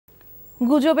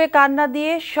গুজবে কান না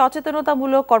দিয়ে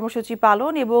সচেতনতামূলক কর্মসূচি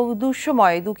পালন এবং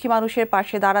দুঃসময়ে দুঃখী মানুষের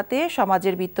পাশে দাঁড়াতে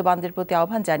সমাজের বিত্তবানদের প্রতি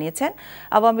আহ্বান জানিয়েছেন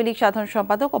আওয়ামী লীগ সাধারণ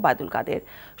সম্পাদক ওবায়দুল কাদের।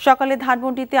 সকালে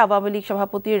ধানমন্ডিতে আওয়ামী লীগ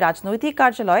সভাপতির রাজনৈতিক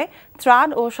কার্যালয়ে ত্রাণ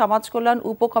ও সমাজ কল্যাণ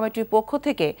উপকমিটির পক্ষ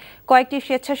থেকে কয়েকটি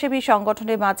স্বেচ্ছাসেবী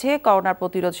সংগঠনের মাঝে করোনা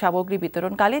প্রতিরোধ সামগ্রী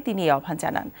বিতরণকালে তিনি এই আহ্বান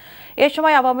জানান। এ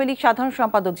সময় আওয়ামী লীগ সাধারণ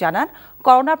সম্পাদক জানান,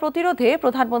 করোনা প্রতিরোধে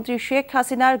প্রধানমন্ত্রী শেখ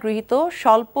হাসিনার গৃহীত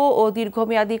স্বল্প ও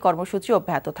দীর্ঘমেয়াদী কর্মসূচি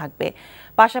অব্যাহত থাকবে।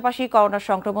 পাশাপাশি করোনা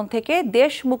সংক্রমণ থেকে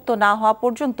দেশ মুক্ত না হওয়া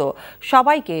পর্যন্ত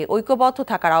সবাইকে ঐক্যবদ্ধ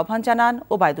থাকার আহ্বান জানান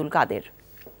ওবায়দুল কাদের।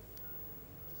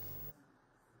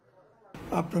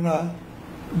 আপনারা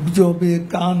গুজবে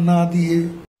কান না দিয়ে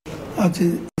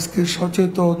আজকে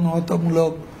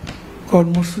সচেতনতামূলক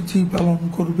কর্মসূচি পালন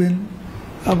করবেন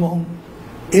এবং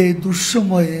এই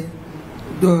দুঃসময়ে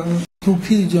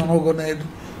দুঃখী জনগণের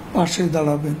পাশে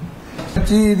দাঁড়াবেন।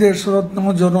 দেশরত্ন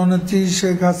জননেত্রী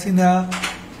শেখ হাসিনা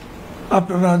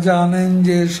আপনারা জানেন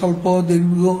যে স্বল্প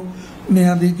দীর্ঘ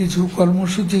মেয়াদী কিছু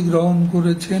কর্মসূচি গ্রহণ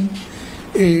করেছেন।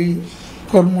 এই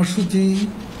কর্মসূচি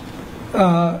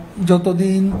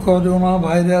যতদিন করোনা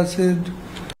ভাইরাসের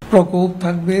প্রকোপ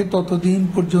থাকবে ততদিন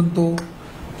পর্যন্ত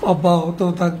অব্যাহত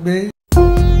থাকবে।